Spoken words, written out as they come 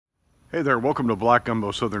Hey there, welcome to Black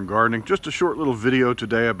Gumbo Southern Gardening. Just a short little video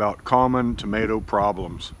today about common tomato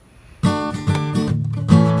problems. Yeah,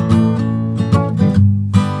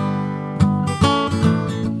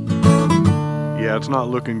 it's not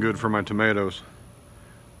looking good for my tomatoes.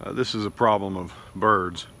 This is a problem of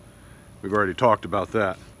birds. We've already talked about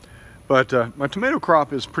that. But my tomato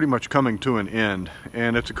crop is pretty much coming to an end,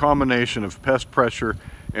 and it's a combination of pest pressure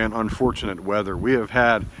and unfortunate weather. We have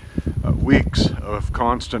had weeks of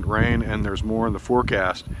constant rain, and there's more in the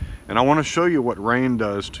forecast. And I want to show you what rain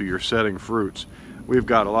does to your setting fruits. We've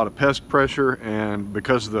got a lot of pest pressure, and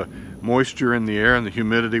because of the moisture in the air and the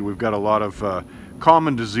humidity, we've got a lot of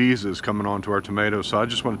common diseases coming onto our tomatoes. So I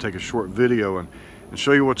just want to take a short video and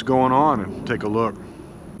show you what's going on and take a look.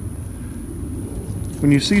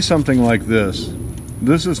 When you see something like this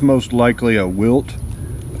is most likely a wilt,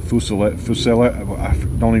 fusela, I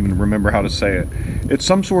don't even remember how to say it. It's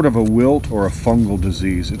some sort of a wilt or a fungal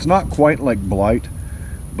disease. It's not quite like blight,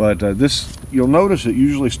 but this, you'll notice it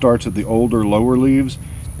usually starts at the older, lower leaves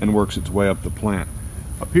and works its way up the plant.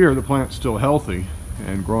 Up here, the plant's still healthy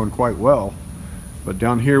and growing quite well, but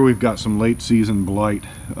down here we've got some late season blight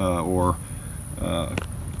or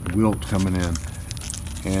wilt coming in.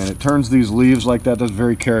 And it turns these leaves like that. That's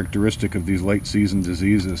very characteristic of these late season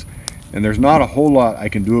diseases. And there's not a whole lot I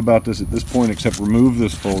can do about this at this point except remove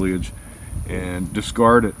this foliage and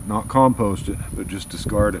discard it. Not compost it, but just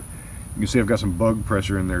discard it. You can see I've got some bug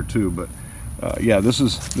pressure in there too. But yeah, this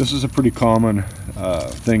is a pretty common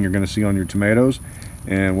thing you're going to see on your tomatoes.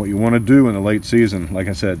 And what you want to do in the late season, like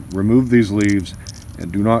I said, remove these leaves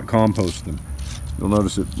and do not compost them. You'll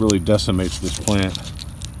notice it really decimates this plant.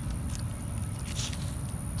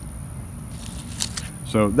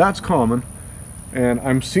 So that's common, and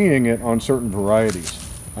I'm seeing it on certain varieties.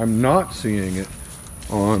 I'm not seeing it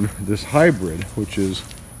on this hybrid, which is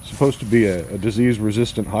supposed to be a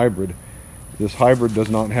disease-resistant hybrid. This hybrid does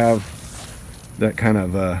not have that kind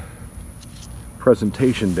of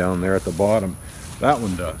presentation down there at the bottom. That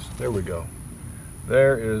one does. There we go.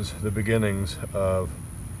 There is the beginnings of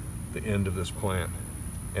the end of this plant.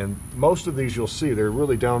 And most of these you'll see, they're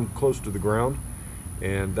really down close to the ground,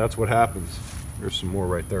 and that's what happens. There's some more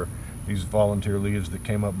right there. These volunteer leaves that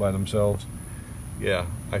came up by themselves. Yeah,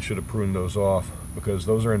 I should have pruned those off because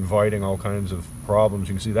those are inviting all kinds of problems.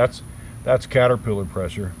 You can see that's caterpillar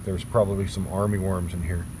pressure. There's probably some armyworms in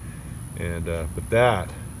here. And but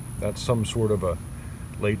that's some sort of a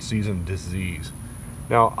late season disease.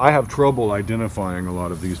 Now, I have trouble identifying a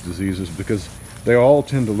lot of these diseases because they all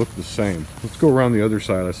tend to look the same. Let's go around the other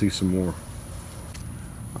side. I see some more.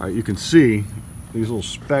 All right, you can see these little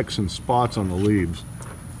specks and spots on the leaves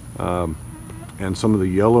and some of the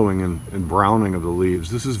yellowing and browning of the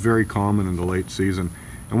leaves. This is very common in the late season.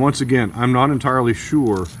 And once again, I'm not entirely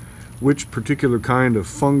sure which particular kind of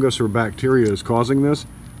fungus or bacteria is causing this,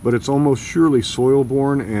 but it's almost surely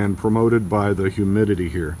soil-borne and promoted by the humidity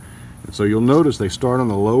here. And so you'll notice they start on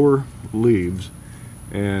the lower leaves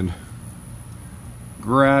and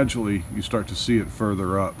gradually you start to see it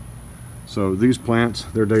further up. So these plants,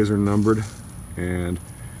 their days are numbered. And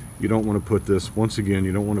you don't want to put this, once again,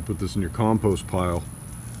 you don't want to put this in your compost pile.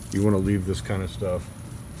 You want to leave this kind of stuff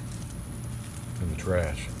in the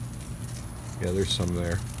trash. Yeah, there's some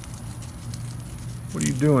there. What are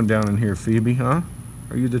you doing down in here, Phoebe, huh?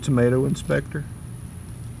 Are you the tomato inspector?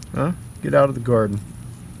 Huh? Get out of the garden.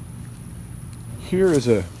 Here is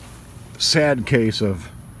a sad case of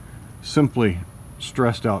simply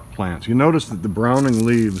stressed out plants. You notice that the browning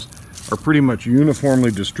leaves are pretty much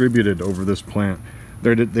uniformly distributed over this plant.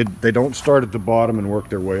 They don't start at the bottom and work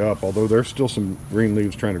their way up, although there's still some green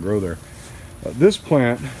leaves trying to grow there. This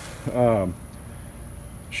plant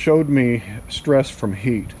showed me stress from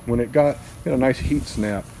heat. When it got a nice heat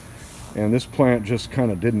snap, and this plant just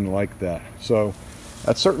kind of didn't like that. So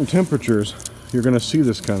at certain temperatures, you're going to see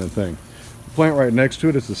this kind of thing. The plant right next to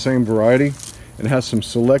it is the same variety and has some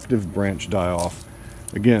selective branch die-off.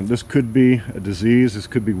 Again, this could be a disease, this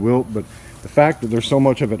could be wilt, but the fact that there's so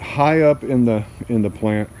much of it high up in the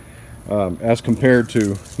plant as compared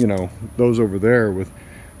to, you know, those over there with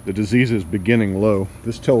the diseases beginning low,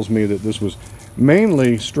 this tells me that this was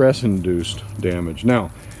mainly stress-induced damage.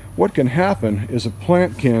 Now, what can happen is a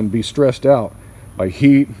plant can be stressed out by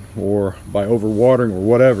heat or by overwatering or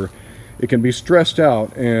whatever. It can be stressed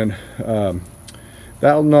out, and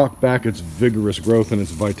that'll knock back its vigorous growth and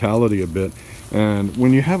its vitality a bit. And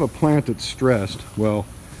when you have a plant that's stressed, well,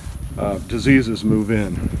 diseases move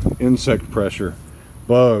in. Insect pressure,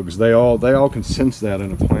 bugs, they all can sense that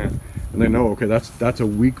in a plant, and they know, okay, that's a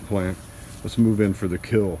weak plant. Let's move in for the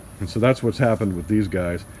kill. And so that's what's happened with these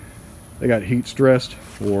guys. they got heat stressed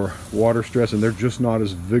or water stressed, and they're just not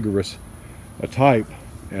as vigorous a type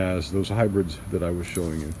as those hybrids that I was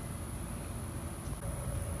showing you.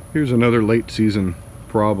 Here's another late season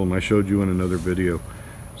problem I showed you in another video.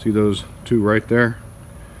 See those two right there?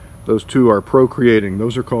 Those two are procreating.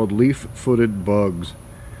 Those are called leaf-footed bugs,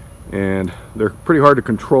 and they're pretty hard to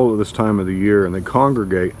control at this time of the year, and they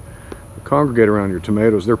congregate around your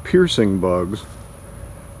tomatoes. They're piercing bugs,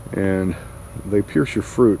 and they pierce your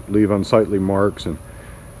fruit, leave unsightly marks, and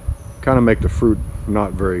kind of make the fruit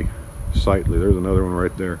not very sightly. There's another one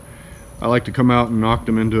right there. I like to come out and knock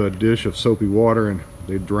them into a dish of soapy water, and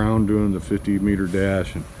they drown doing the 50-meter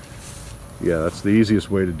dash. And yeah, that's the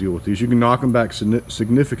easiest way to deal with these. You can knock them back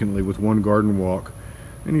significantly with one garden walk,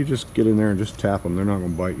 and you just get in there and just tap them. They're not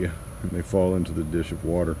going to bite you, and they fall into the dish of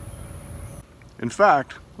water. In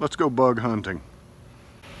fact, let's go bug hunting.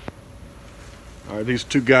 All right, these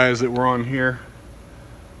two guys that were on here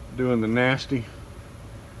doing the nasty,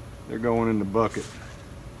 they're going in the bucket.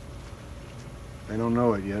 They don't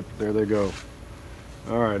know it yet, but there they go.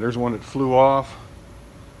 All right, there's one that flew off.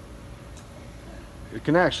 It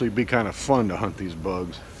can actually be kind of fun to hunt these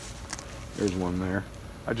bugs. There's one there.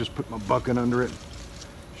 I just put my bucket under it,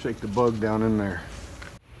 shake the bug down in there.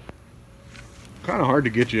 Kind of hard to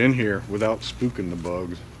get you in here without spooking the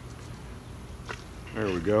bugs. There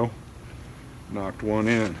we go. Knocked one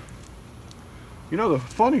in. You know, the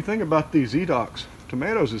funny thing about these Edox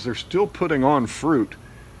tomatoes is they're still putting on fruit,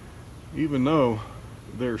 even though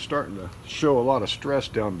they're starting to show a lot of stress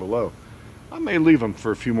down below. I may leave them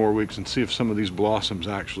for a few more weeks and see if some of these blossoms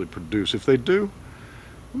actually produce. If they do,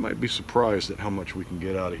 we might be surprised at how much we can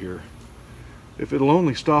get out of here, if it'll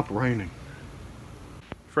only stop raining.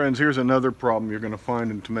 Friends, here's another problem you're going to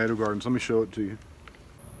find in tomato gardens. Let me show it to you.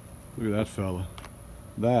 Look at that fella.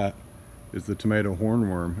 That is the tomato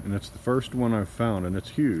hornworm, and it's the first one I've found, and it's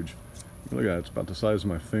huge. Look at that, it's about the size of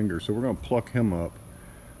my finger. So we're going to pluck him up.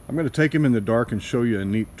 I'm going to take him in the dark and show you a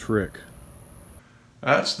neat trick.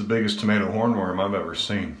 That's the biggest tomato hornworm I've ever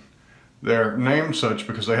seen. They're named such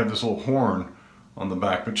because they have this little horn on the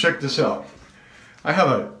back. But check this out. I have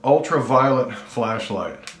an ultraviolet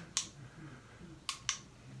flashlight,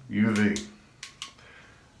 UV.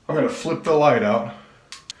 I'm going to flip the light out.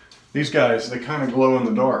 These guys, they kind of glow in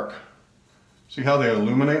the dark. See how they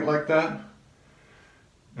illuminate like that?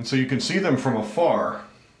 And so you can see them from afar.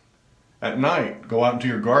 At night, go out into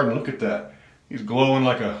your garden, look at that. He's glowing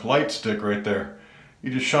like a light stick right there. You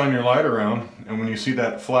just shine your light around, and when you see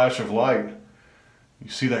that flash of light, you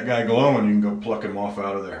see that guy glowing, you can go pluck him off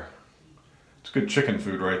out of there. It's good chicken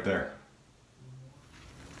food right there.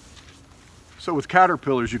 So with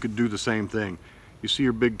caterpillars, you could do the same thing. You see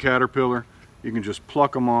your big caterpillar, you can just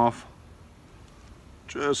pluck them off,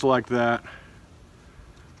 just like that,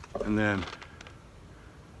 and then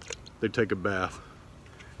they take a bath.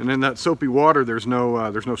 And in that soapy water, there's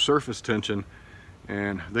no surface tension,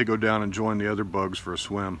 and they go down and join the other bugs for a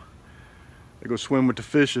swim. They go swim with the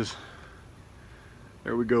fishes.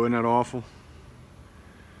 There we go, isn't that awful?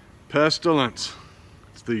 Pestilence.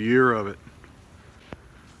 It's the year of it.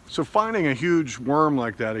 So finding a huge worm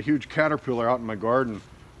like that, a huge caterpillar out in my garden,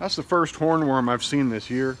 that's the first hornworm I've seen this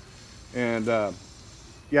year. And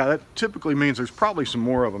yeah, that typically means there's probably some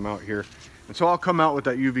more of them out here. And so I'll come out with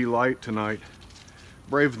that UV light tonight,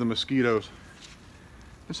 brave the mosquitoes,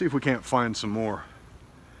 and see if we can't find some more.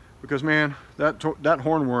 Because man, that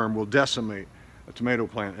hornworm will decimate a tomato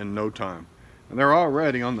plant in no time. And they're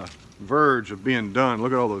already on the verge of being done.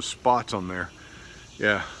 Look at all those spots on there.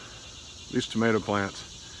 Yeah, these tomato plants.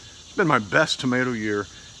 It's been my best tomato year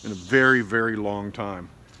in a very, very long time.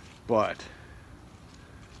 But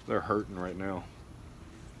they're hurting right now.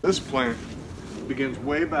 This plant begins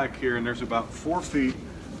way back here, and there's about 4 feet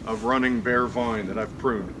of running bare vine that I've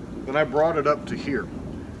pruned. Then I brought it up to here.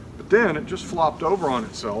 But then it just flopped over on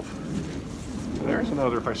itself. And there's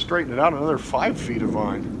another, if I straighten it out, another 5 feet of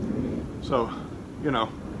vine. So, you know,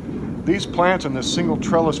 these plants in this single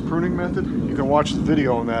trellis pruning method, you can watch the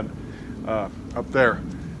video on that up there.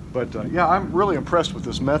 But yeah, I'm really impressed with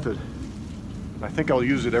this method. I think I'll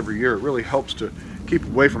use it every year. It really helps to keep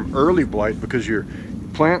away from early blight because your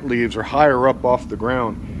plant leaves are higher up off the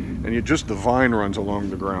ground, and the vine runs along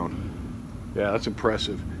the ground. Yeah, that's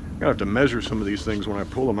impressive. I'm gonna have to measure some of these things when I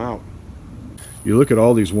pull them out. You look at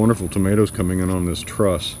all these wonderful tomatoes coming in on this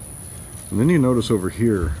truss, and then you notice over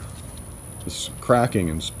here, this cracking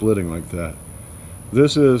and splitting like that.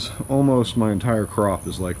 This is almost my entire crop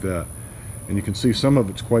is like that. And you can see some of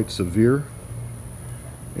it's quite severe.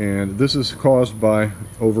 And this is caused by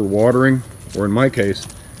overwatering, or in my case,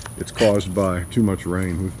 it's caused by too much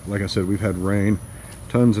rain. Like I said, we've had rain,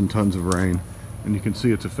 tons and tons of rain, and you can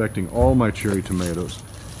see it's affecting all my cherry tomatoes.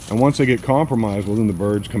 And once they get compromised, well, then the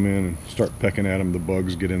birds come in and start pecking at them. The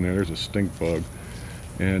bugs get in there. There's a stink bug.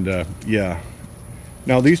 And yeah.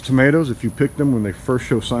 Now these tomatoes, if you pick them when they first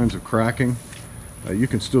show signs of cracking, you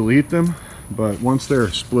can still eat them. But once they're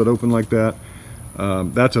split open like that,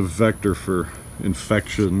 that's a vector for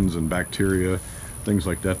infections and bacteria, things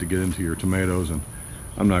like that, to get into your tomatoes. And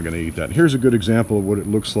I'm not going to eat that. Here's a good example of what it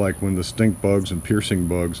looks like when the stink bugs and piercing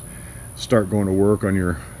bugs start going to work on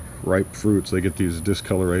your ripe fruits. They get these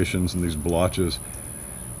discolorations and these blotches.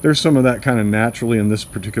 There's some of that kind of naturally in this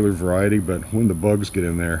particular variety, but when the bugs get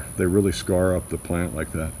in there, they really scar up the plant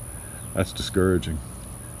like that. That's discouraging.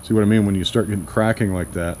 See what I mean? When you start getting cracking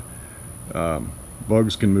like that,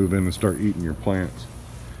 bugs can move in and start eating your plants.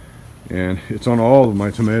 And it's on all of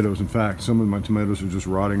my tomatoes. In fact, some of my tomatoes are just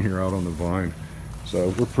rotting here out on the vine. So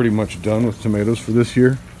we're pretty much done with tomatoes for this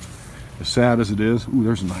year. As sad as it is. Ooh,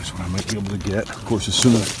 there's a nice one I might be able to get. Of course, as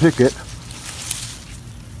soon as I pick it.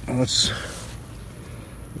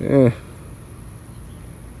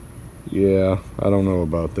 Yeah, I don't know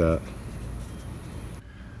about that.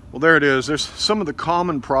 Well, there it is. There's some of the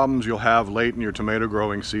common problems you'll have late in your tomato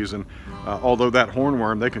growing season. Although that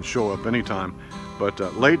hornworm, they can show up anytime. But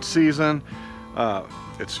late season,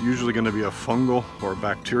 it's usually going to be a fungal or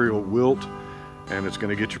bacterial wilt, and it's going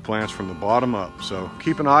to get your plants from the bottom up. So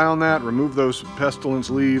keep an eye on that. Remove those pestilence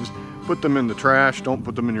leaves. Put them in the trash. Don't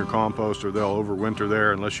put them in your compost, or they'll overwinter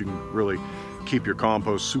there unless you can really keep your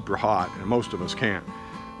compost super hot, and most of us can't.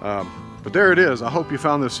 But there it is. I hope you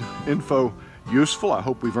found this info useful. I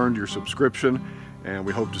hope we've earned your subscription, and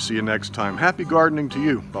we hope to see you next time. Happy gardening to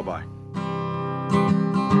you. Bye-bye.